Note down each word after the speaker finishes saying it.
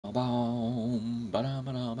Well,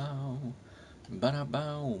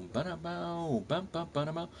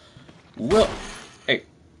 hey,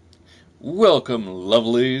 welcome,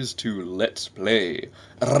 lovelies, to Let's Play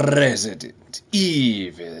Resident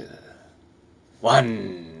Evil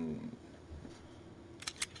 1.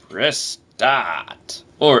 Press start.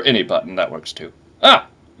 Or any button, that works too. Ah!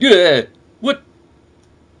 Yeah! What?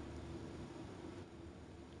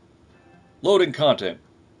 Loading content.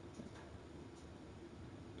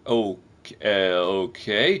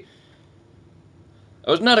 Okay.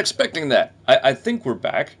 I was not expecting that. I think we're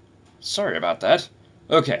back. Sorry about that.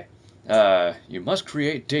 Okay. You must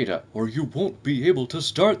create data, or you won't be able to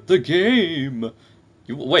start the game.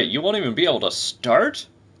 Wait, you won't even be able to start?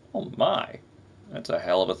 Oh my. That's a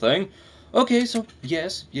hell of a thing. Okay, so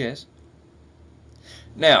yes.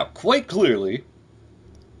 Now, quite clearly,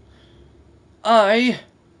 I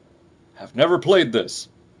have never played this.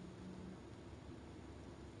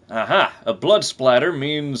 Aha, a blood splatter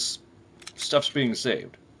means stuff's being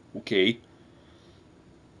saved. Okay.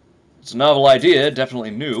 It's a novel idea,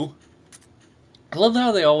 definitely new. I love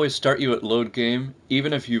how they always start you at load game,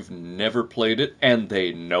 even if you've never played it and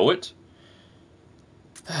they know it.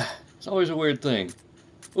 It's always a weird thing.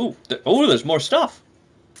 Ooh, there's more stuff.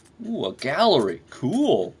 Ooh, a gallery.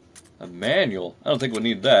 Cool. A manual. I don't think we'll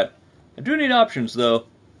need that. I do need options, though.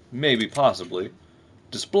 Maybe, possibly.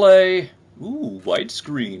 Display. Ooh,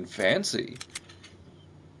 widescreen. Fancy.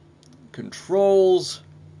 Controls.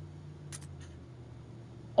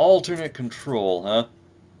 Alternate control, huh?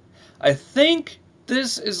 I think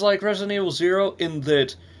this is like Resident Evil 0 in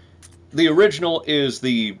that the original is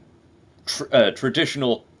the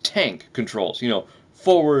traditional tank controls. You know,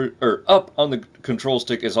 forward or up on the control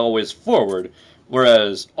stick is always forward,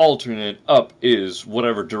 whereas alternate up is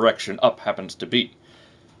whatever direction up happens to be.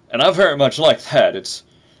 And I very much like that. It's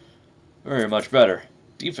very much better.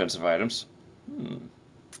 Defensive items. I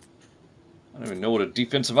don't even know what a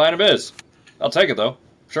defensive item is. I'll take it, though.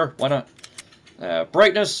 Sure, why not?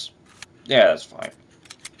 Brightness. Yeah, that's fine.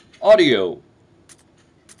 Audio.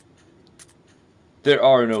 There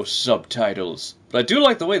are no subtitles. But I do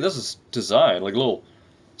like the way this is designed. Like a little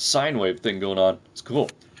sine wave thing going on. It's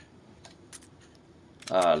cool.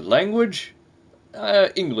 Language?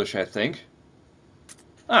 English, I think.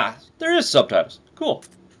 Ah, there is subtitles. Cool.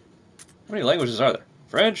 How many languages are there?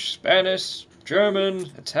 French, Spanish, German,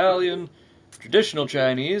 Italian, traditional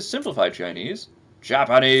Chinese, simplified Chinese,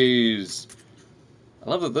 Japanese. I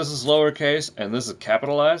love that this is lowercase and this is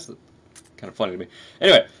capitalized. Kind of funny to me.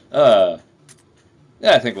 Anyway, yeah,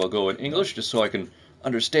 I think we'll go in English just so I can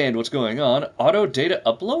understand what's going on. Auto data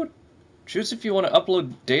upload? Choose if you want to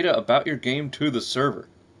upload data about your game to the server.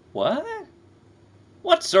 What?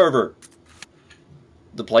 What server?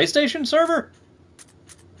 The PlayStation server?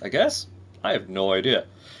 I guess? I have no idea.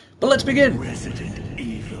 But let's begin. Resident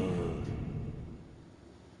Evil.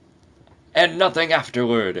 And nothing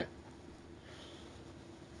afterward.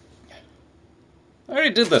 I already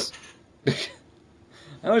did this. I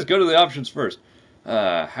always go to the options first.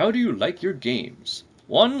 How do you like your games?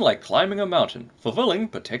 1, like climbing a mountain. Fulfilling,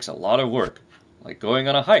 but takes a lot of work. Like going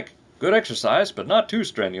on a hike. Good exercise, but not too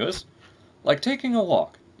strenuous. Like taking a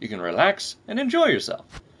walk. You can relax and enjoy yourself.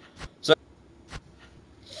 So,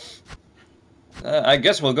 I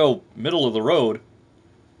guess we'll go middle of the road.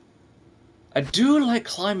 I do like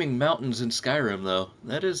climbing mountains in Skyrim, though.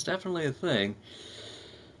 That is definitely a thing.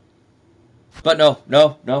 But no.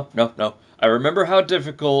 I remember how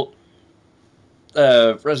difficult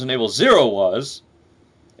Resident Evil 0 was,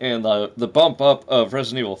 and the bump up of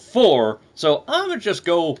Resident Evil 4, so I'm going to just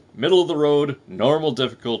go middle of the road, normal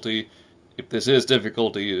difficulty. If this is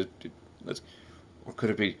difficulty, or could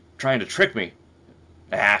it be trying to trick me?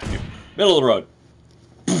 Middle of the road.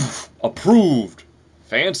 Approved.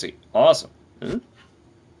 Fancy. Awesome. Huh?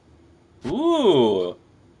 Ooh.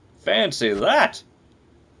 Fancy that.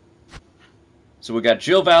 So we got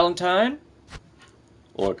Jill Valentine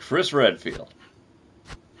or Chris Redfield.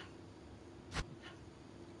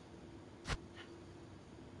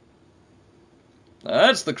 Now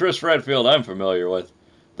that's the Chris Redfield I'm familiar with.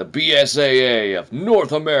 The BSAA of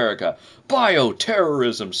North America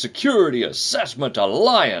Bioterrorism Security Assessment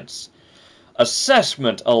Alliance.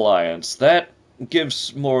 Assessment Alliance. That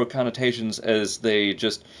gives more connotations as they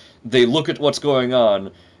look at what's going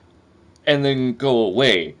on and then go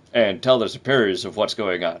away and tell their superiors of what's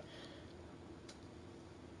going on.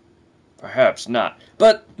 Perhaps not.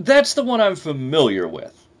 But that's the one I'm familiar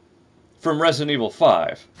with. From Resident Evil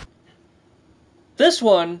 5. This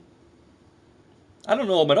one, I don't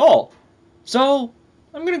know him at all. So,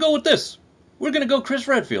 I'm gonna go with this. We're gonna go Chris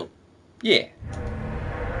Redfield. Yeah.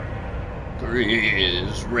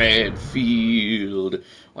 is Redfield.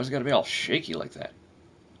 Why's it gotta be all shaky like that?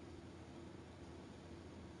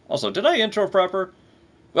 Also, did I intro proper?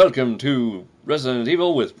 Welcome to Resident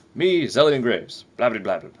Evil with me, XelionGraves. Blah blah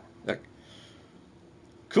blah blah blah.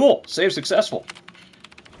 Cool. Save successful.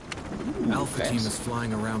 Ooh, Alpha Team is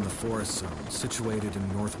flying around the forest zone, situated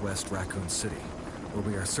in northwest Raccoon City, where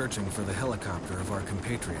we are searching for the helicopter of our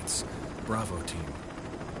compatriots, Bravo Team,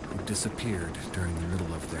 who disappeared during the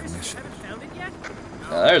middle of their mission.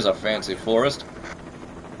 Now there's a fancy forest.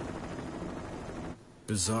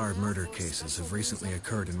 Bizarre murder cases have recently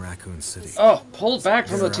occurred in Raccoon City. Oh, pulled back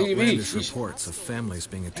from the There are TV. outlandish reports of families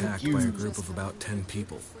being attacked by a group of about 10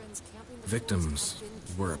 people. Victims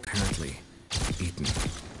were apparently eaten.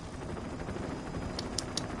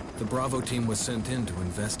 The Bravo Team was sent in to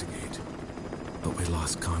investigate, but we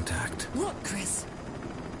lost contact. Look, Chris.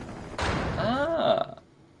 Ah.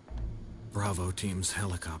 Bravo Team's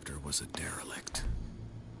helicopter was a derelict.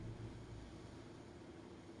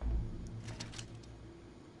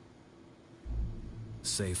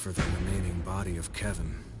 Save for the remaining body of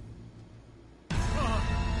Kevin.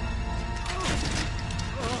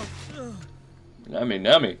 Nummy,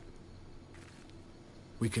 nummy.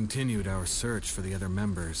 We continued our search for the other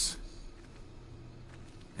members,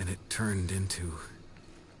 and it turned into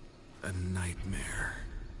a nightmare.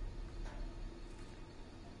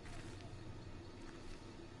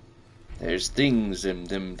 There's things in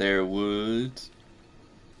them there woods.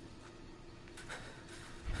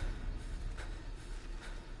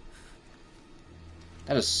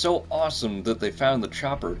 That is so awesome that they found the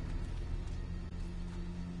chopper.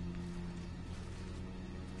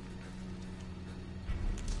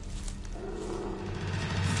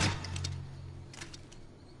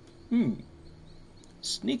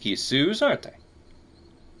 Sneaky Sues, aren't they?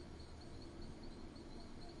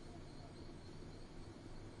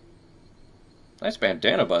 Nice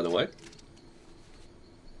bandana, by the way.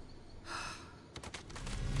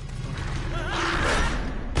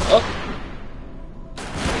 Oh!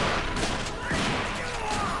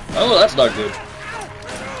 Oh, that's not good.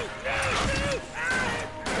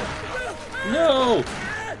 No!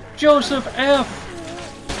 Joseph F!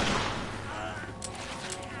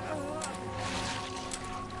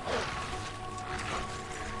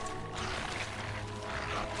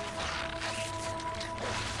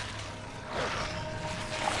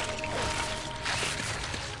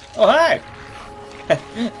 Oh, hi!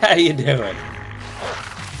 How you doing?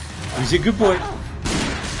 He's a good boy.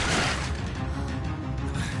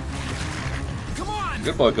 Come on!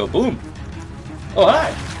 Good boy, go boom. Oh,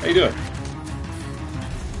 hi! How you doing?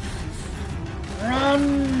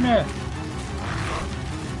 Run!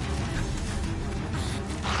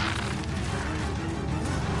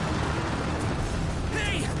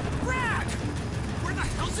 Hey! Brad! Where the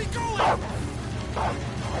hell's he going?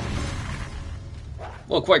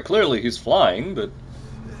 Well, quite clearly he's flying, but...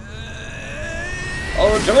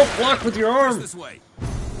 Oh, don't block with your arm! This way.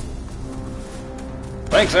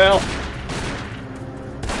 Thanks, Al.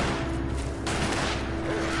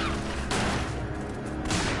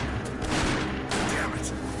 Damn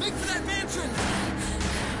it! Make for that mansion!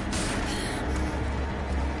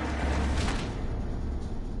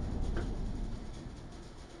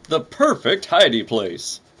 The perfect hidey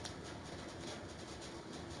place.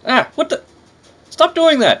 Ah, what the... Stop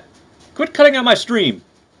doing that! Quit cutting out my stream!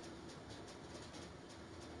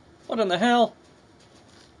 What in the hell?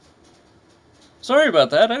 Sorry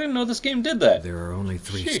about that, I didn't know this game did that. There are only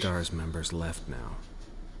 3 Sheesh. STARS members left now.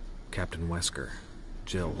 Captain Wesker,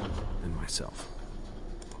 Jill, and myself.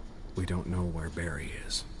 We don't know where Barry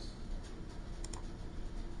is.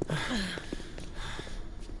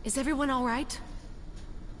 Is everyone all right?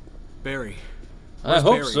 Barry. I Where's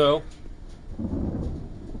hope Barry? so.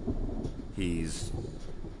 He's...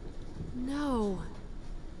 No.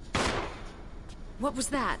 What was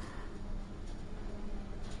that?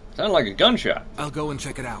 Sounded like a gunshot. I'll go and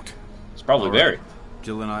check it out. It's probably All right. Barry.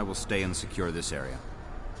 Jill and I will stay and secure this area.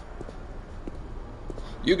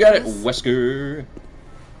 You got it, Yes. Wesker.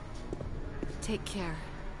 Take care.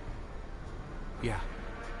 Yeah.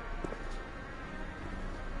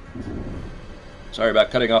 Sorry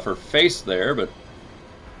about cutting off her face there, but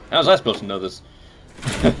how was I supposed to know this?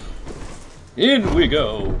 In we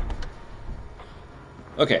go.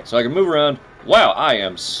 Okay, so I can move around. Wow, I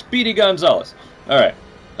am Speedy Gonzalez. Alright,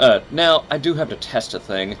 now I do have to test a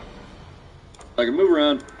thing. I can move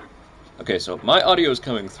around. Okay, so my audio is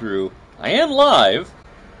coming through. I am live.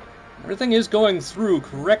 Everything is going through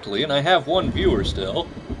correctly, and I have one viewer still.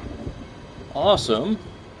 Awesome.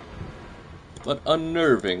 But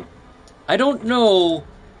unnerving. I don't know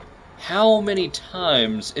how many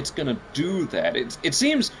times it's gonna do that. It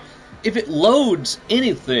seems if it loads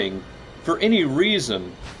anything for any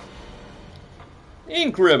reason.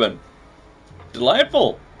 Ink ribbon.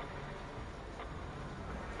 Delightful.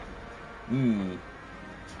 I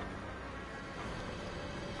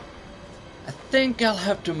think I'll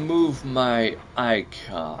have to move my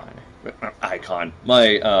icon.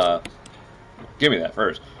 Give me that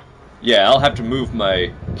first. Yeah, I'll have to move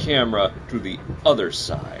my camera to the other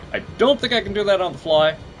side. I don't think I can do that on the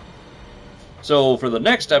fly. So for the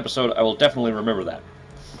next episode, I will definitely remember that.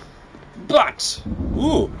 But,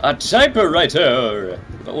 ooh, a typewriter!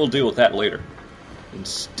 But we'll deal with that later.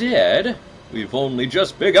 Instead, we've only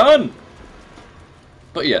just begun!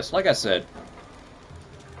 But yes, like I said,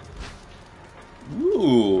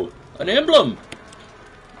 ooh, an emblem!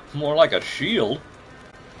 More like a shield.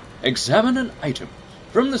 Examine an item.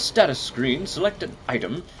 From the status screen, select an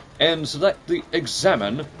item, and select the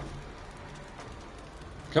Examine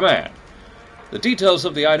command. The details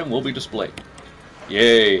of the item will be displayed.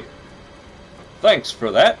 Yay. Thanks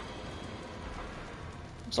for that.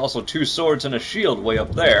 There's also 2 swords and a shield way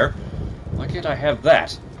up there. Why can't I have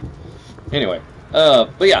that? Anyway,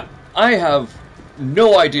 but yeah, I have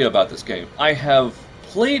no idea about this game. I have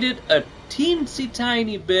played it a teensy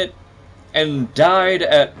tiny bit and died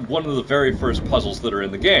at one of the very first puzzles that are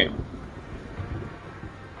in the game.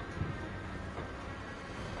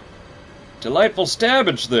 Delightful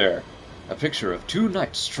stabbage there. A picture of 2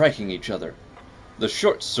 knights striking each other. The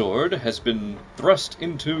short sword has been thrust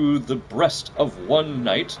into the breast of one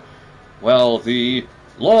knight, while the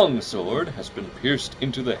long sword has been pierced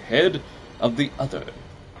into the head of the other.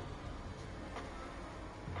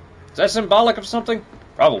 Is that symbolic of something?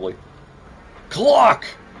 Probably. Clock!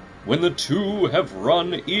 When the 2 have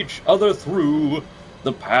run each other through,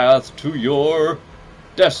 the path to your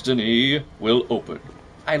destiny will open.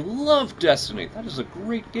 I love Destiny. That is a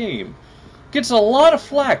great game. Gets a lot of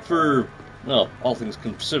flack for, well, all things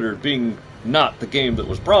considered, being not the game that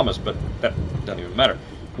was promised, but that doesn't even matter.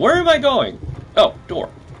 Where am I going? Oh,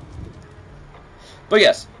 door. But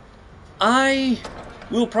yes, I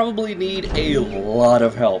will probably need a lot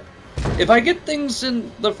of help. If I get things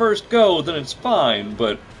in the first go, then it's fine,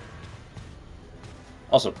 but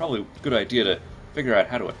also probably a good idea to figure out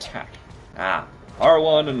how to attack.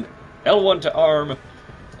 R1 and L1 to arm,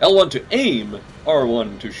 L1 to aim,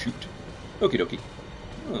 R1 to shoot. Okie dokie.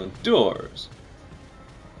 Oh, doors.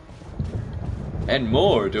 And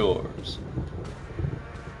more doors.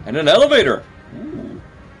 And an elevator. Ooh,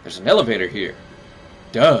 there's an elevator here.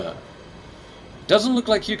 Duh. Doesn't look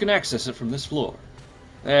like you can access it from this floor.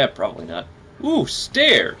 Probably not. Ooh,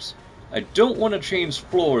 stairs. I don't want to change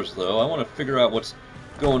floors, though. I want to figure out what's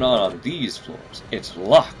going on these floors. It's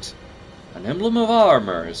locked. An emblem of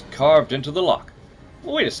armor is carved into the lock.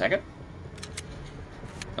 Well, wait a second.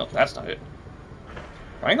 Oh, that's not it.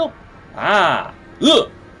 Triangle? Ugh!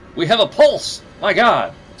 We have a pulse! My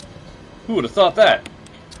god! Who would have thought that?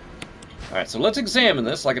 Alright, so let's examine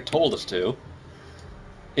this like it told us to.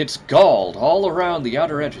 It's galled all around the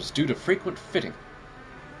outer edges due to frequent fitting.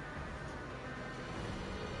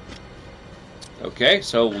 Okay,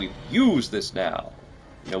 so we use this now.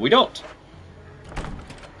 No, we don't.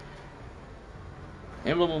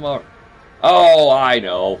 Emblem of armor. Oh, I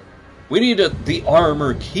know. We need the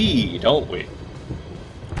armor key, don't we?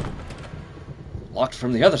 Locked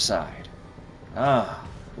from the other side.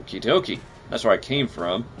 Okie dokie. That's where I came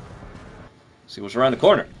from. See what's around the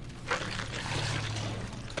corner.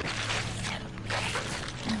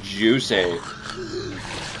 Juicy.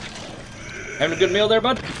 Having a good meal there,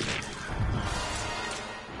 bud?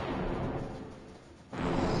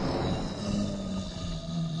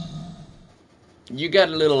 You got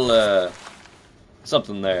a little,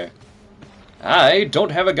 something there. I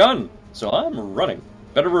don't have a gun, so I'm running.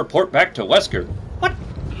 Better report back to Wesker. What?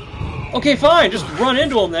 Okay, fine, just run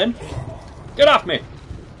into him then. Get off me.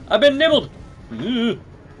 I've been nibbled.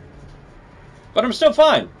 But I'm still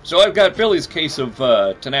fine. So I've got Billy's case of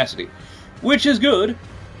tenacity, which is good.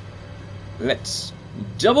 Let's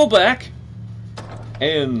double back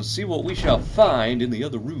and see what we shall find in the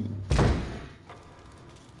other room.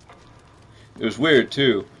 It was weird,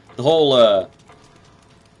 too. The whole,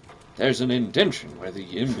 there's an indention where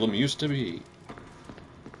the emblem used to be.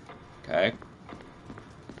 Okay.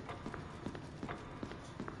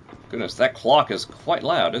 Goodness, that clock is quite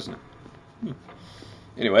loud, isn't it?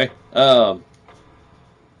 Anyway, what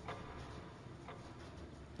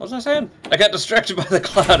was I saying? I got distracted by the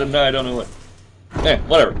cloud and now I don't know what.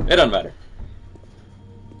 Whatever. It doesn't matter.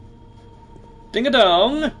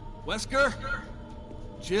 Ding-a-dong! Wesker?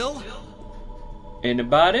 Jill?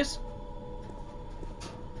 Anybody's?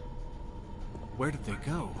 Where did they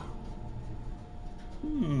go?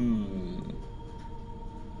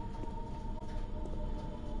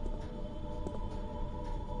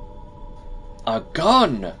 A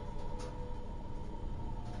gun!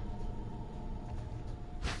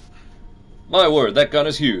 My word, that gun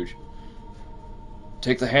is huge.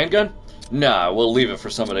 Take the handgun? Nah, we'll leave it for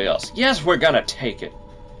somebody else. Yes, we're gonna take it.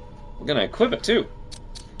 We're gonna equip it, too.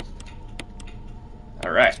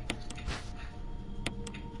 Alright.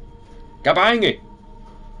 Kabang!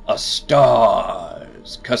 A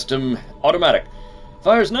Stars. Custom automatic.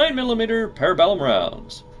 Fires 9mm parabellum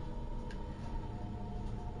rounds.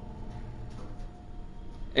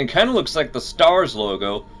 It kind of looks like the Stars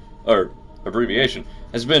logo, or abbreviation,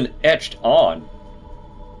 has been etched on.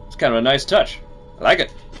 It's kind of a nice touch. I like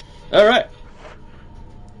it. Alright.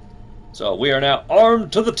 So we are now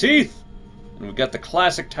armed to the teeth. And we've got the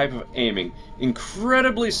classic type of aiming.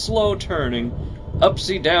 Incredibly slow turning.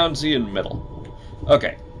 Upsy, downsy, and middle.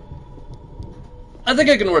 Okay. I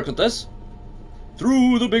think I can work with this.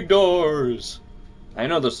 Through the big doors. I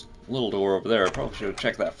know this little door over there. I probably should have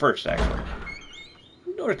checked that first, actually.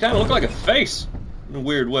 The door kind of looked like a face. In a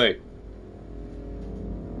weird way.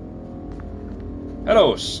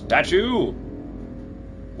 Hello, statue.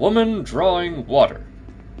 Woman drawing water.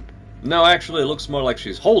 No, actually, it looks more like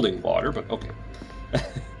she's holding water, but okay.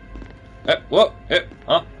 Whoa,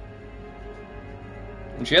 huh?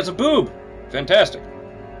 And she has a boob. Fantastic.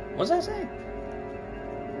 What does that say?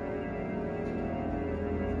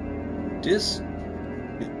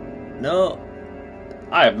 No.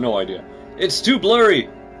 I have no idea. It's too blurry.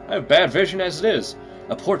 I have bad vision as it is.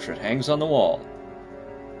 A portrait hangs on the wall.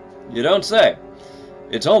 You don't say.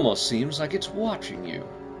 It almost seems like it's watching you.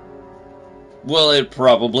 Well, it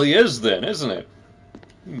probably is then, isn't it?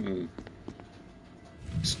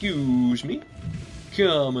 Excuse me.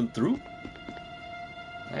 Coming through.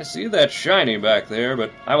 I see that shiny back there,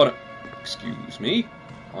 but I want to... Excuse me.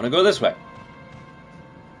 I want to go this way.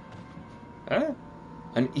 Huh?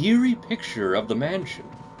 An eerie picture of the mansion.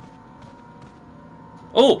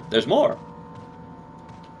 Oh, there's more.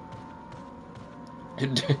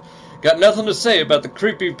 Got nothing to say about the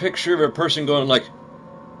creepy picture of a person going like...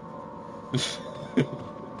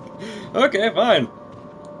 Okay, fine.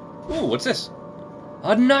 Ooh, what's this?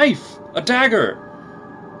 A knife! A dagger!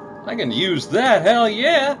 I can use that, hell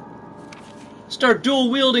yeah! Start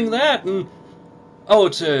dual-wielding that and... Oh,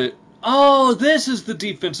 it's a... Oh, this is the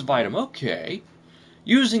defensive item, okay.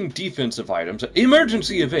 Using defensive items...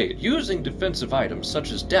 Emergency evade. Using defensive items,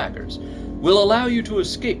 such as daggers, will allow you to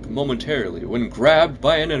escape momentarily when grabbed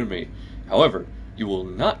by an enemy. However, you will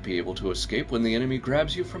not be able to escape when the enemy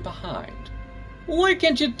grabs you from behind. Why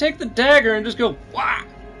can't you take the dagger and just go, wah?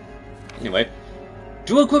 Anyway,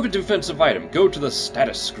 to equip a defensive item, go to the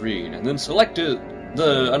status screen and then select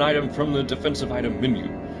an item from the defensive item menu.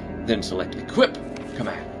 Then select Equip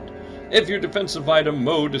command. If your defensive item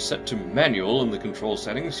mode is set to manual in the control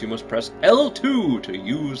settings, you must press L2 to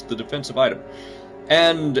use the defensive item.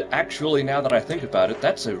 And actually, now that I think about it,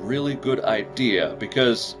 that's a really good idea,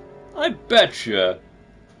 because I betcha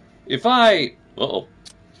if I... Uh-oh.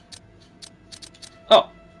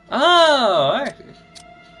 Oh,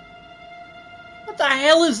 what the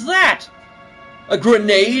hell is that? A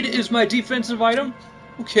grenade is my defensive item?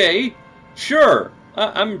 Okay, sure.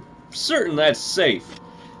 I'm certain that's safe.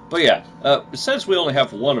 But yeah, it says we only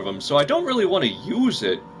have one of them, so I don't really want to use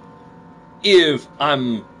it if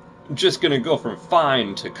I'm just going to go from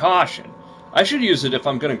fine to caution. I should use it if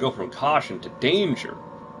I'm going to go from caution to danger.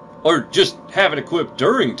 Or just have it equipped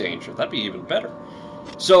during danger. That'd be even better.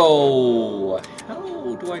 So,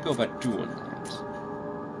 how do I go about doing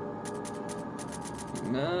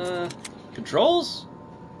that? Controls?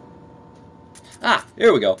 Ah,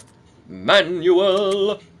 here we go.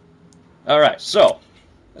 Manual. Alright, so,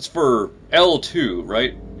 that's for L2,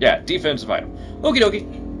 right? Yeah, defensive item. Okie dokie.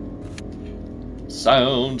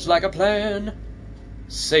 Sounds like a plan.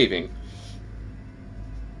 Saving.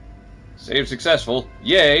 Save successful.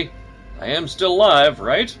 Yay. I am still alive,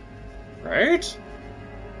 right? Right?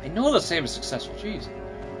 I know the save is successful. Jeez.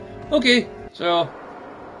 Okay, so...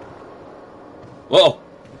 Whoa.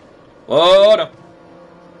 Whoa, no.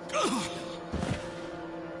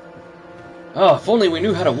 Oh, if only we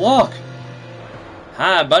knew how to walk.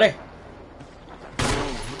 Hi, buddy.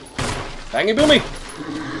 Bangy boomy.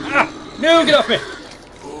 Ah! No, get off me.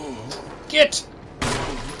 Get.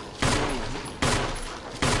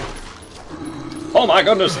 Oh my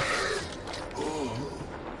goodness.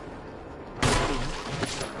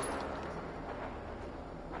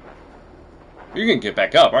 You can get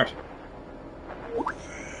back up, aren't you?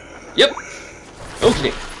 Yep.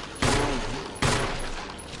 Okay.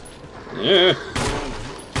 Yeah.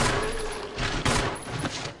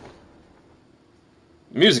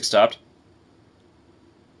 The music stopped.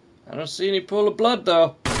 I don't see any pool of blood,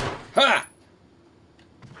 though. Ha!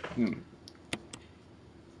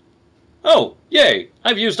 Oh, yay!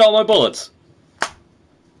 I've used all my bullets.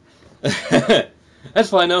 That's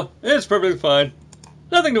fine, though. It's perfectly fine.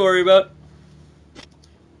 Nothing to worry about.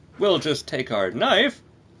 We'll just take our knife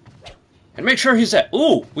and make sure he's dead.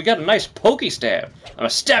 Ooh, we got a nice pokey stab. I'm gonna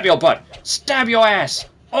stab your butt. Stab your ass.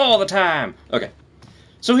 All the time. Okay.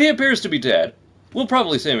 So he appears to be dead. We'll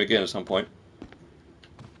probably see him again at some point.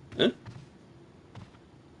 Huh?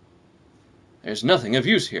 There's nothing of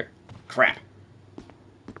use here. Crap.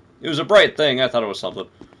 It was a bright thing. I thought it was something.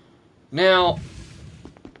 Now,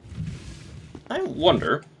 I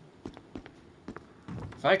wonder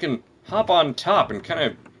if I can hop on top and kind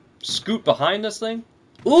of scoot behind this thing.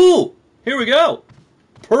 Ooh! Here we go!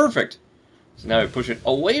 Perfect! So now I push it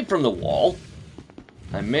away from the wall.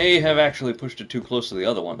 I may have actually pushed it too close to the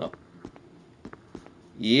other one, though.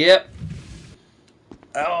 Yep.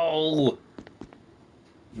 Oh!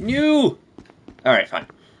 New! Alright, fine.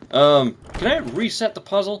 Can I reset the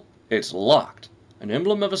puzzle? It's locked. An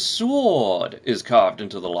emblem of a sword is carved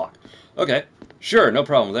into the lock. Okay, sure, no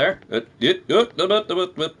problem there.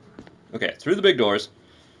 Okay, through the big doors.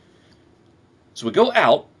 So we go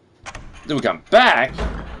out, then we come back,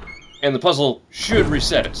 and the puzzle should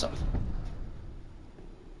reset itself.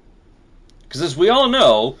 Because as we all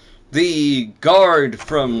know, the guard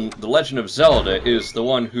from The Legend of Zelda is the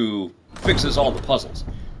one who fixes all the puzzles.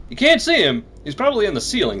 You can't see him, he's probably in the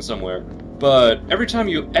ceiling somewhere, but every time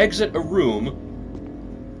you exit a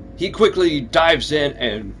room, he quickly dives in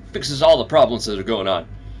and fixes all the problems that are going on.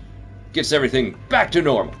 Gets everything back to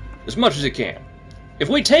normal, as much as he can. If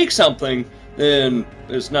we take something, then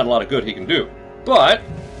there's not a lot of good he can do. But,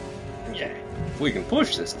 yeah, if we can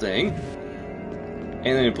push this thing,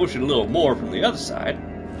 and then push it a little more from the other side,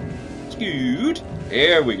 scoot,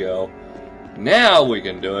 there we go. Now we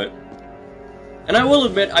can do it. And I will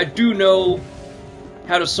admit, I do know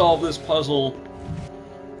how to solve this puzzle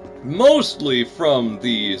mostly from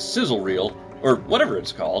the sizzle reel, or whatever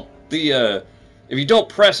it's called. The, if you don't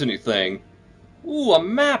press anything... Ooh, a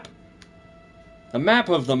map! A map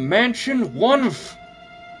of the Mansion 1.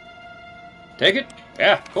 Take it?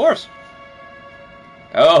 Yeah, of course.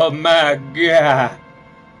 Oh my god!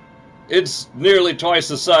 It's nearly twice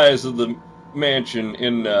the size of the mansion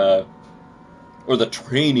in, or the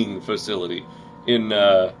training facility in,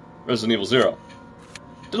 Resident Evil 0.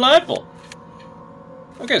 Delightful!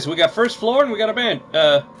 Okay, so we got first floor and we got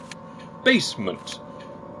a basement.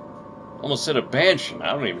 Almost said a mansion. I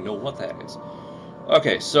don't even know what that is.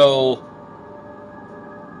 Okay, so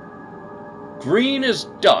green is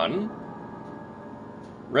done.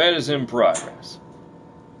 Red is in progress.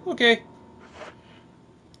 Okay.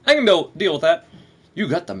 I can deal with that. You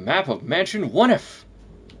got the map of Mansion 1F.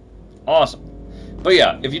 Awesome. But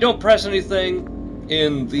yeah, if you don't press anything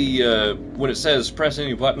in the, when it says press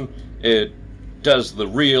any button, it does the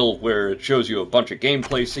reel where it shows you a bunch of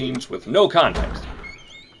gameplay scenes with no context.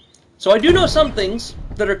 So I do know some things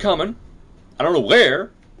that are coming. I don't know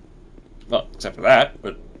where. Well, except for that,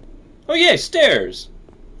 but... Oh yay, stairs!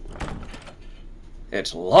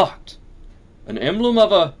 It's locked. An emblem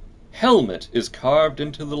of a helmet is carved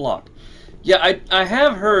into the lock. Yeah, I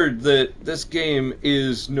have heard that this game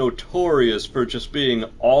is notorious for just being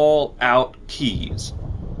all-out keys.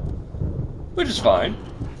 Which is fine.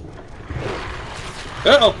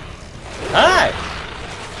 Uh-oh. Hi!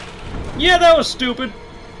 Yeah, that was stupid.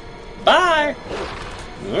 Bye!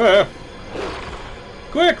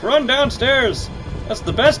 Quick, run downstairs. That's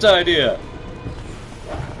the best idea.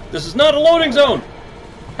 This is not a loading zone.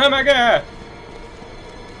 Oh my god.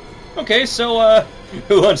 Okay, so,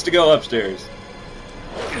 who wants to go upstairs?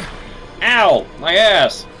 Ow! My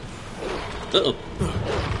ass! Uh-oh.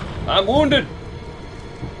 I'm wounded!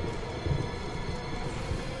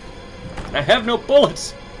 I have no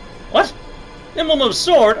bullets! What? Emblem of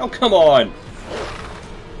sword? Oh, come on!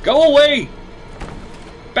 Go away!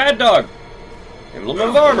 Bad dog! Emblem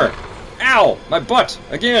of armor! Ow! My butt!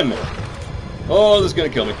 Again! Oh, this is gonna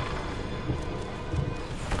kill me.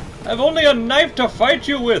 I've only a knife to fight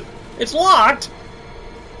you with! It's locked!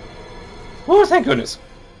 Oh, thank goodness.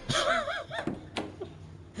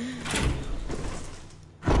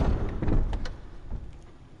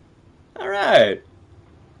 Alright.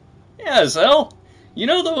 Yeah, Zell. You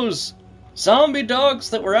know those zombie dogs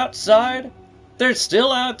that were outside? They're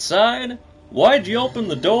still outside? Why'd you open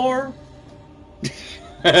the door?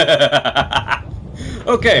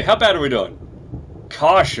 Okay, how bad are we doing?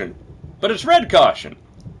 Caution. But it's red caution,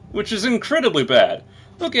 which is incredibly bad.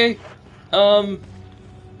 Okay,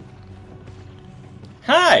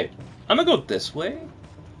 hi! I'm gonna go this way.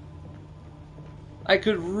 I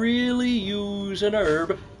could really use an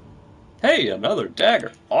herb. Hey, another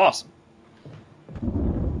dagger. Awesome.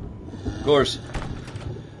 Of course,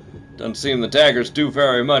 doesn't seem the daggers do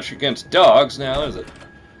very much against dogs now, is it?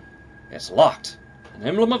 It's locked. An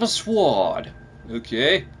emblem of a sword.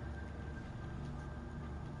 Okay.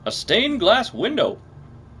 A stained glass window.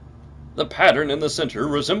 The pattern in the center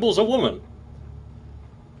resembles a woman.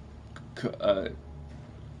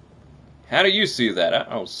 How do you see that? I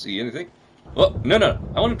don't see anything. Oh, no.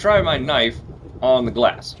 I want to try my knife on the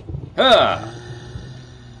glass. Ha!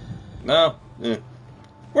 No.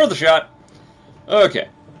 Worth a shot. Okay.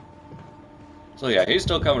 So yeah, he's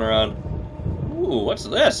still coming around. Ooh, what's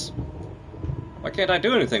this? Why can't I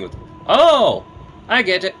do anything with it? Oh! I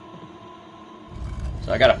get it.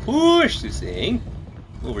 So I gotta push this thing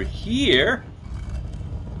over here.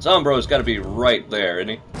 Zombro's gotta be right there, isn't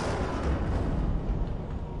he?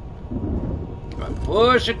 Come on,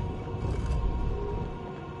 push it.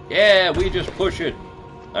 Yeah, we just push it.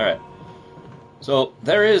 Alright. So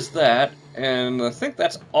there is that, and I think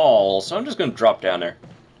that's all. So I'm just gonna drop down there.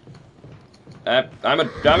 I'm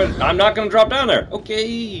not gonna drop down there.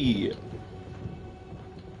 Okay.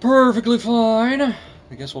 Perfectly fine.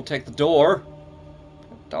 I guess we'll take the door.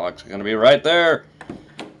 The dog's gonna be right there.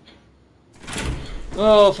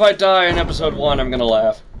 Oh, if I die in episode 1, I'm gonna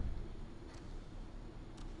laugh.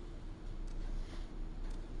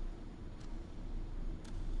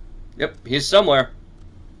 Yep, he's somewhere.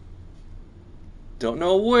 Don't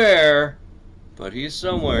know where, but he's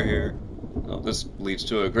somewhere here. Oh, this leads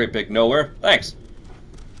to a great big nowhere. Thanks.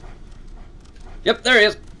 Yep, there he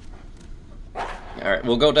is. Alright,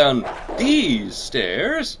 we'll go down these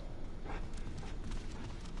stairs.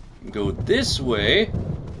 Go this way.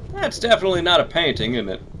 That's definitely not a painting, isn't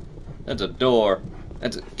it? That's a door.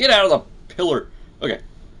 Get out of the pillar. Okay.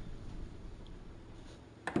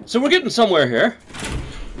 So we're getting somewhere here.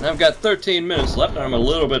 I've got 13 minutes left, and I'm a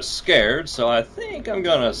little bit scared, so I think I'm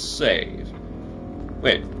gonna save.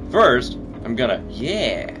 Wait, first, I'm gonna,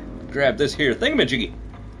 grab this here thingamajiggy.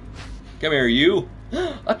 Come here, you.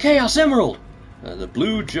 A Chaos Emerald! The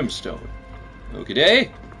blue gemstone. Okay,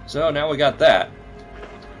 so now we got that.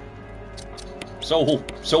 So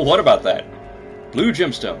what about that? Blue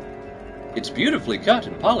gemstone. It's beautifully cut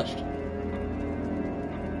and polished.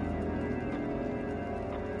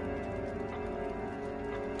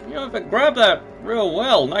 You know, if I grab that real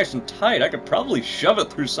well, nice and tight, I could probably shove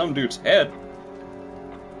it through some dude's head.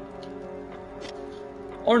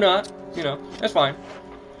 Or not, you know, that's fine.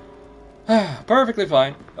 Perfectly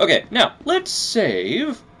fine. Okay, now, let's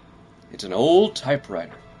save. It's an old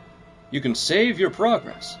typewriter. You can save your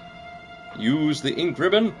progress. Use the ink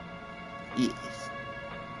ribbon. Yes.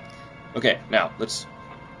 Okay, now, let's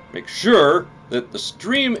make sure that the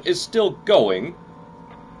stream is still going.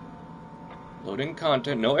 Loading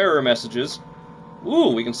content, no error messages. Ooh,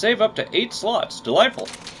 we can save up to 8 slots. Delightful.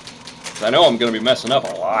 I know I'm going to be messing up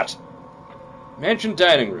a lot. Mansion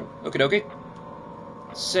dining room. Okie dokie.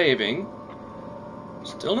 Saving.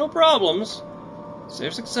 Still no problems.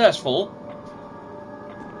 Save successful.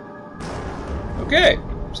 Okay,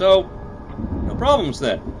 so no problems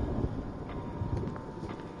then.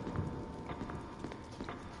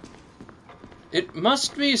 It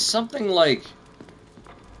must be something like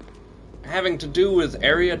having to do with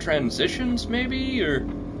area transitions, maybe? Or I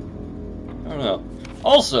don't know.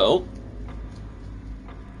 Also,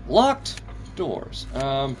 locked doors.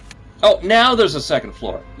 Oh, now there's a second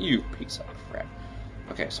floor. You piece of crap.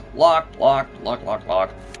 Okay, so locked.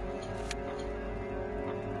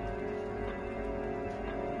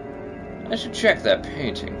 I should check that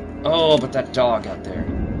painting. Oh, but that dog out there.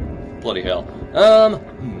 Bloody hell.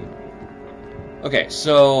 Okay,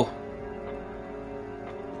 so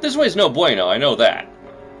this way's no bueno, I know that.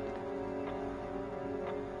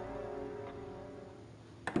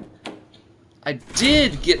 I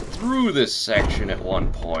did get through this section at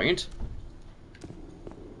one point.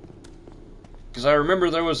 Because I remember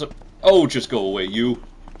there was a... Oh, just go away, you.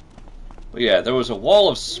 But yeah, there was a wall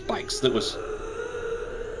of spikes that was...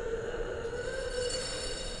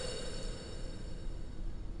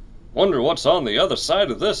 Wonder what's on the other side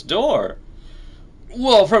of this door.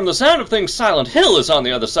 Well, from the sound of things, Silent Hill is on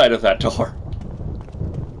the other side of that door.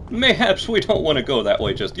 Mayhaps we don't want to go that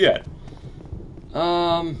way just yet.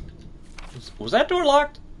 Was that door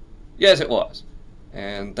locked? Yes, it was.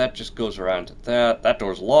 And that just goes around to that. That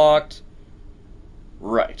door's locked.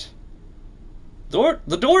 Right.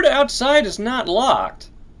 The door to outside is not locked.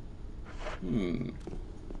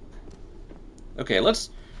 Okay, let's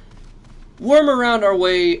worm around our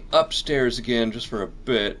way upstairs again just for a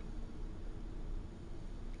bit.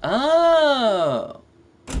 Oh.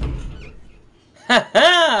 Ha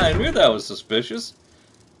ha! I knew that was suspicious.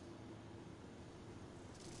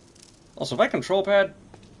 Also, if I control pad...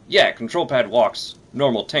 Yeah, control pad walks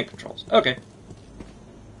normal tank controls. Okay.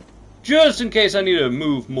 Just in case I need to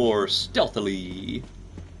move more stealthily.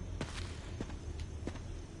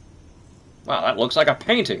 Wow, that looks like a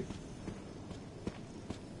painting.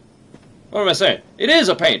 What am I saying? It is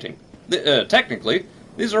a painting. Technically,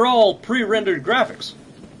 these are all pre-rendered graphics.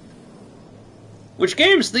 Which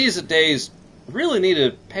games these days really need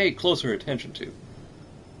to pay closer attention to.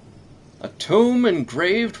 A tomb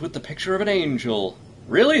engraved with the picture of an angel.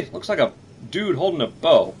 Really? Looks like a dude holding a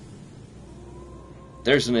bow.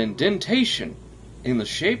 There's an indentation in the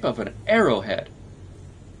shape of an arrowhead.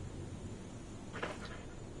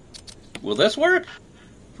 Will this work?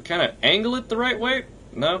 If we kind of angle it the right way?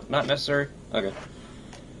 No, not necessary. Okay.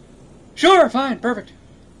 Sure, fine, perfect.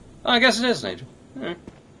 Oh, I guess it is an angel. Right.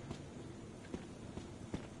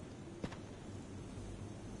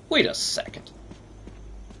 Wait a second.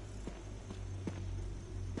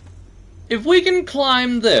 If we can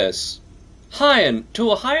climb this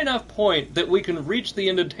to a high enough point that we can reach the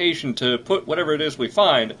indentation to put whatever it is we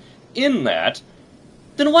find in that,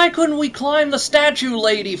 then why couldn't we climb the statue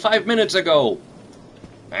lady 5 minutes ago?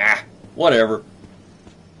 Ah, whatever.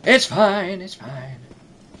 It's fine, it's fine.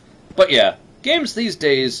 But yeah, games these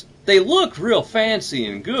days, they look real fancy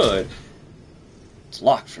and good. It's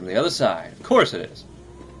locked from the other side. Of course it is.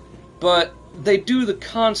 But they do the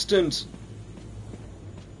constant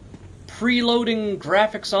preloading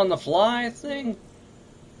graphics on the fly thing.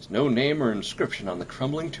 There's no name or inscription on the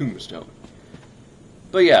crumbling tombstone.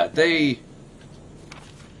 But yeah, this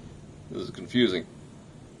is confusing.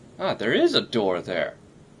 Ah, there is a door there.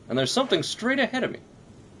 And there's something straight ahead of me.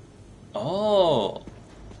 Oh.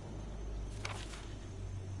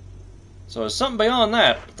 So there's something beyond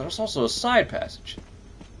that, but there's also a side passage.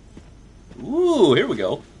 Ooh, here we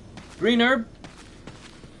go. Green herb.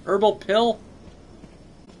 Herbal pill.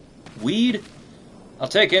 Weed. I'll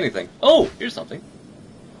take anything. Oh, here's something.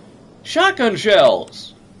 Shotgun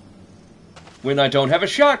shells. When I don't have a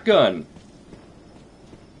shotgun.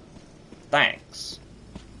 Thanks.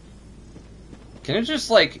 Can it just,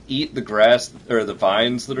 like, eat the grass, or the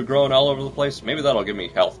vines that are growing all over the place? Maybe that'll give me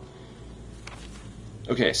health.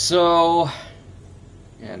 Okay, so...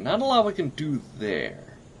 yeah, not a lot we can do there.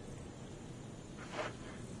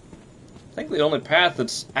 I think the only path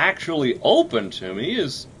that's actually open to me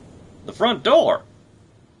is the front door.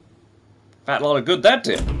 Fat lot of good that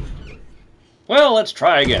did. Well, let's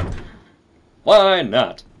try again. Why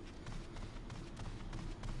not?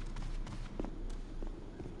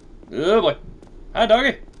 Oh boy. Hi,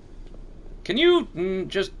 doggy. Can you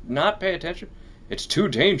just not pay attention? It's too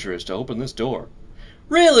dangerous to open this door.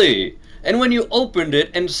 Really? And when you opened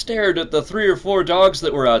it and stared at the 3 or 4 dogs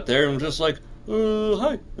that were out there and just like,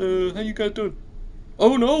 hi, how you guys doing?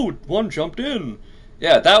 Oh no, one jumped in.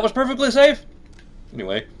 Yeah, that was perfectly safe.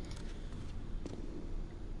 Anyway.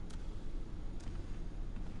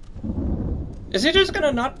 Is he just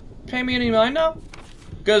gonna not pay me any mind now?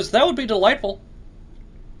 Because that would be delightful.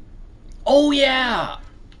 Oh yeah!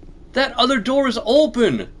 That other door is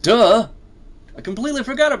open! Duh! I completely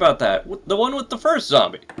forgot about that. The one with the first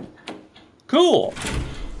zombie. Cool!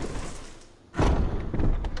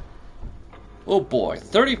 Oh boy,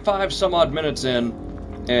 35 some odd minutes in,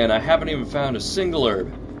 and I haven't even found a single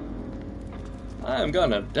herb. I'm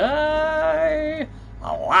gonna die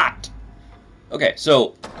a lot. Okay,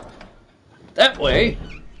 so that way,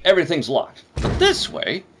 everything's locked. But this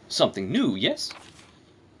way, something new, yes?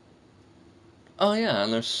 Oh yeah,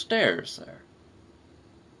 and there's stairs there.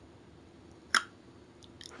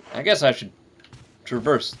 I guess I should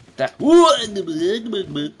traverse that.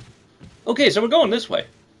 Okay, so we're going this way.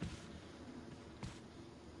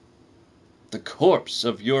 The corpse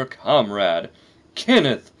of your comrade,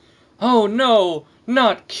 Kenneth. Oh no,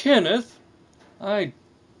 not Kenneth. I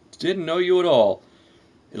didn't know you at all.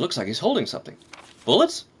 It looks like he's holding something.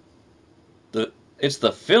 Bullets? It's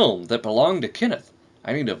the film that belonged to Kenneth.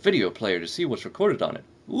 I need a video player to see what's recorded on it.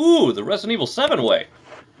 Ooh, the Resident Evil 7 way.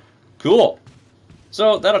 Cool.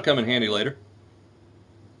 So, that'll come in handy later.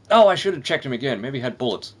 Oh, I should have checked him again. Maybe he had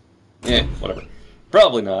bullets. Eh, whatever.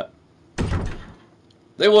 Probably not.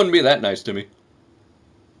 They wouldn't be that nice to me.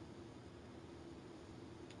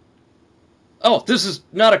 Oh, this is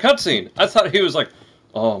not a cutscene. I thought he was like,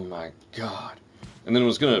 oh my god. And then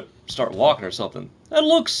was gonna start walking or something. That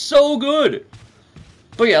looks so good.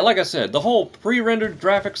 But yeah, like I said, the whole pre-rendered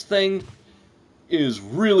graphics thing is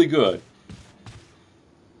really good.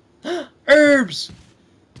 Herbs!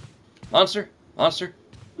 Monster, monster,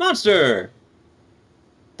 monster!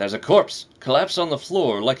 There's a corpse collapsed on the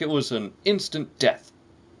floor like it was an instant death.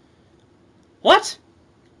 What?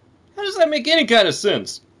 How does that make any kind of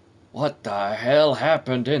sense? What the hell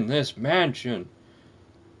happened in this mansion?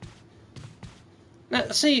 Now,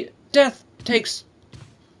 see, death takes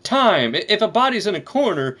time. If a body's in a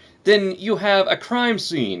corner, then you have a crime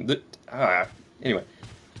scene. Anyway,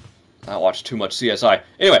 I watched too much CSI.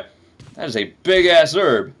 Anyway, that is a big-ass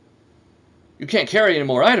herb. You can't carry any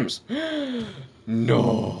more items.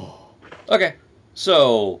 No. Okay,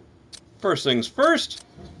 so, first things first,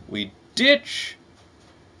 we ditch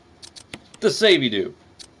the savey-do.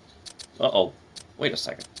 Uh-oh. Wait a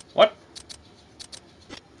second. What?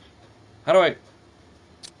 How do I...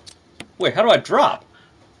 Wait, how do I drop?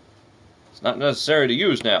 It's not necessary to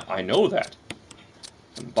use now. I know that.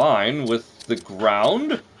 Combine with the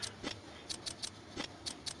ground?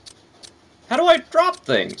 How do I drop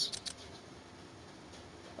things?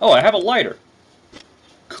 Oh, I have a lighter.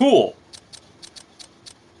 Cool.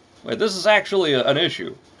 Wait, this is actually an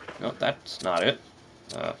issue. No, that's not it.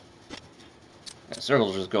 That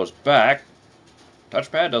circle just goes back.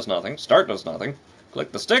 Touchpad does nothing. Start does nothing.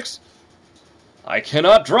 Click the sticks. I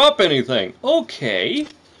cannot drop anything. Okay.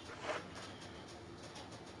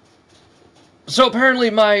 So apparently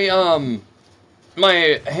my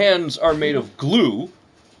my hands are made of glue.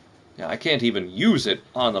 Yeah, I can't even use it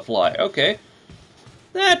on the fly. Okay.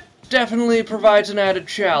 That definitely provides an added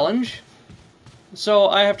challenge. So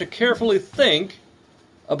I have to carefully think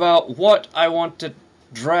about what I want to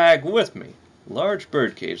drag with me. Large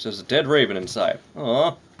bird cage. There's a dead raven inside.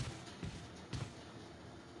 Aww.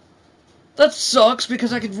 That sucks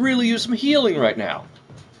because I could really use some healing right now.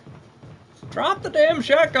 Drop the damn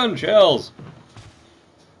shotgun shells.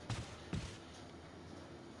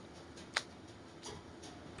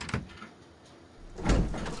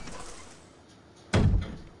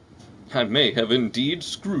 I may have indeed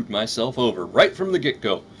screwed myself over right from the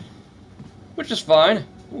get-go. Which is fine.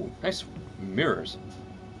 Ooh, nice mirrors.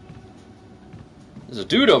 There's a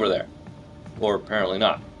dude over there. Or apparently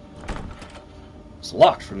not. It's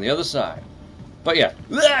locked from the other side. But yeah.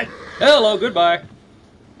 Hello, goodbye.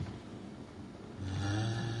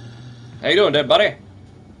 How you doing, dead buddy?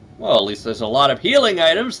 Well, at least there's a lot of healing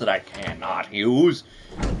items that I cannot use.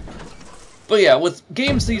 But yeah, with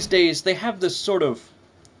games these days, they have this sort of...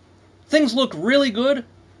 Things look really good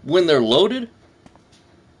when they're loaded.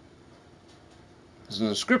 There's an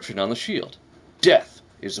inscription on the shield. Death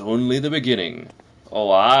is only the beginning. Oh,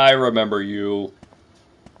 I remember you.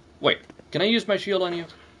 Wait, can I use my shield on you?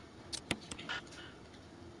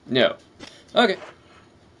 No. Okay.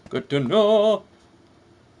 Good to know.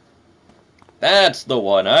 That's the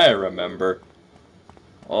one I remember.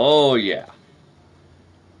 Oh, yeah.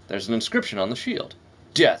 There's an inscription on the shield.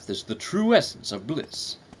 Death is the true essence of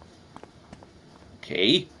bliss.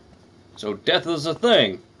 Okay. So death is a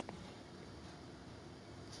thing.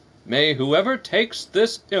 May whoever takes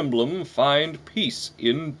this emblem find peace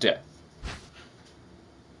in death.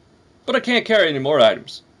 But I can't carry any more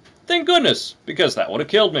items. Thank goodness, because that would have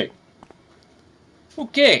killed me.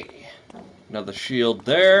 Okay. Another shield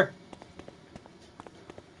there.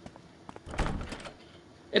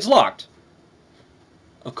 It's locked.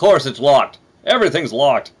 Of course it's locked. Everything's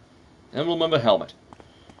locked. Emblem of a helmet.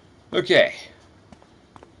 Okay.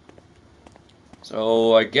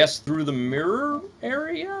 So, I guess through the mirror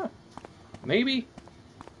area? Maybe?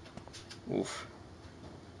 Oof.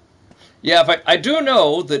 Yeah, I do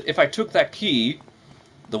know that if I took that key,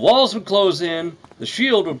 the walls would close in, the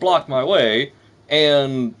shield would block my way,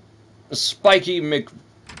 and a spiky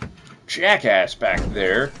McJackass back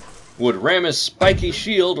there would ram his spiky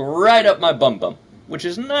shield right up my bum-bum, which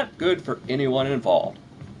is not good for anyone involved.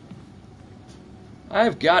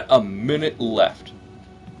 I've got a minute left.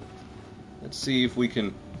 Let's see if we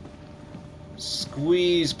can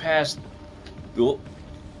squeeze past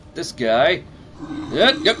this guy.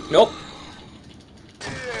 Yep, nope.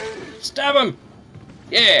 Stab him!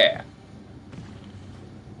 Yeah!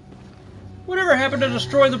 Whatever happened to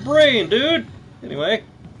destroy the brain, dude? Anyway.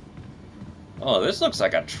 Oh, this looks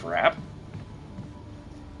like a trap.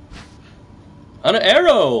 An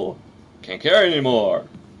arrow! Can't carry anymore.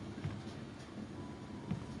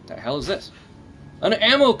 What the hell is this? An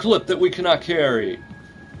ammo clip that we cannot carry.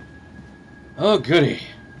 Oh, goody.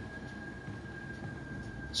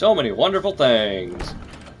 So many wonderful things.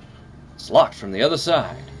 It's locked from the other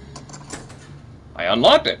side. I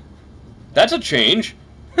unlocked it. That's a change.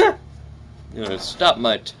 I'm gonna stop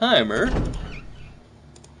my timer.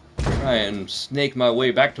 Try and snake my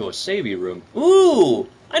way back to a savey room. Ooh!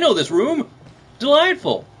 I know this room.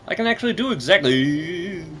 Delightful. I can actually do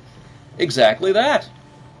exactly that.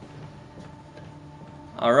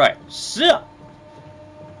 Alright, so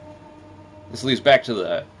this leads back to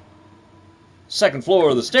the second floor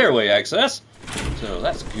of the stairway access. So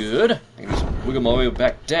that's good. I can just wiggle my way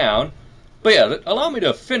back down. But yeah, allow me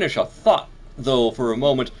to finish a thought, though, for a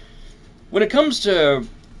moment. When it comes to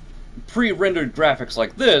pre-rendered graphics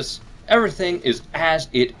like this, everything is as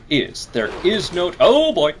it is. There is no...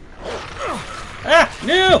 Oh, boy. Ah,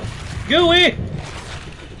 no! Gooey!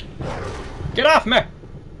 Get off me!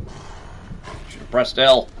 Should have pressed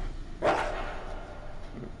L.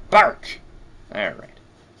 Bark! Alright.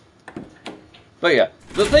 But yeah,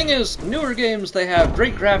 the thing is, newer games, they have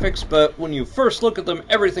great graphics, but when you first look at them,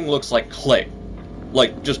 everything looks like clay.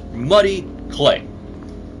 Like, just muddy clay.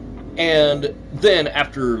 And then,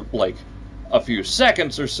 after, like, a few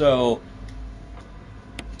seconds or so,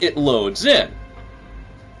 it loads in.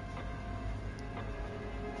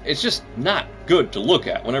 It's just not good to look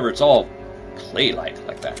at whenever it's all clay-like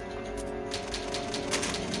like that.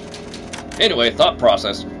 Anyway, thought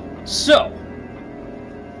process. So,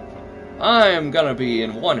 I am gonna be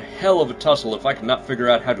in one hell of a tussle if I cannot figure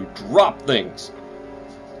out how to drop things.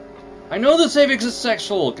 I know the savings is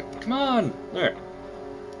sexual. Come on. There.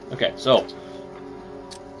 Okay, so,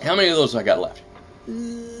 how many of those I got left?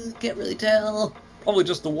 Can't really tell. Probably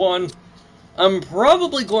just the one. I'm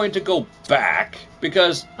probably going to go back,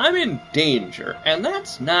 because I'm in danger, and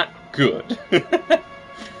that's not good.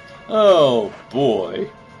 Oh, boy.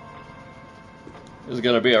 This is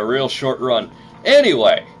going to be a real short run.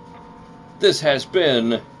 Anyway, this has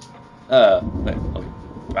been... let me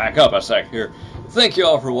back up a sec here. Thank you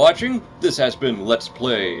all for watching. This has been Let's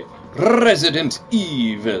Play Resident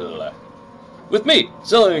Evil. With me,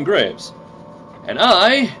 XelionGraves. And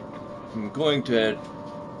I am going to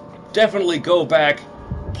definitely go back,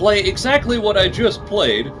 play exactly what I just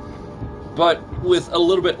played, but with a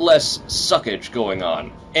little bit less suckage going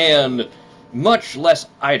on, and much less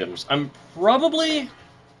items. I'm probably,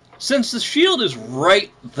 since the shield is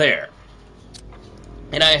right there,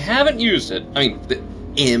 and I haven't used it, I mean, the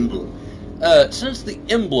emblem, since the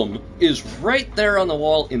emblem is right there on the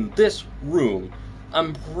wall in this room,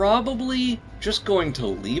 I'm probably just going to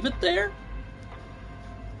leave it there,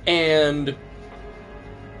 and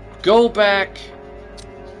go back.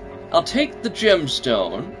 I'll take the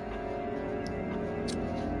gemstone,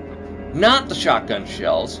 not the shotgun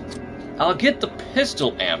shells. I'll get the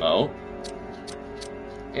pistol ammo,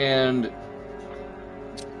 and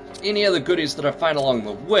any other goodies that I find along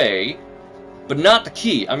the way, but not the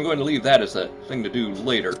key. I'm going to leave that as a thing to do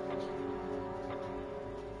later.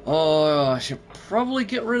 Oh, I should probably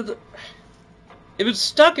get rid of the... If it's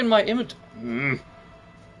stuck in my inventory...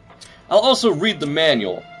 I'll also read the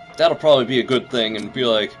manual. That'll probably be a good thing, and be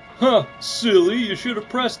like, huh, silly, you should have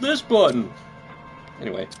pressed this button.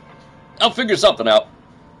 Anyway, I'll figure something out.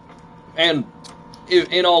 And,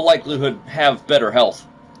 in all likelihood, have better health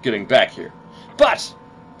getting back here. But,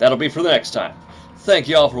 that'll be for the next time. Thank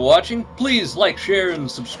you all for watching. Please like, share,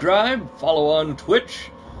 and subscribe. Follow on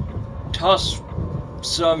Twitch. Toss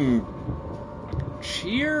some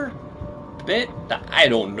cheer bit? I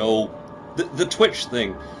don't know. The Twitch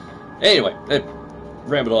thing. Anyway, I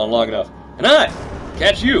rambled on long enough. And I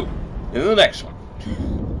catch you in the next one.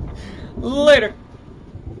 Later.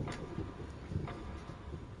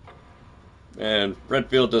 And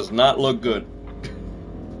Redfield does not look good.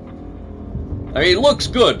 I mean, he looks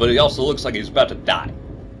good, but he also looks like he's about to die.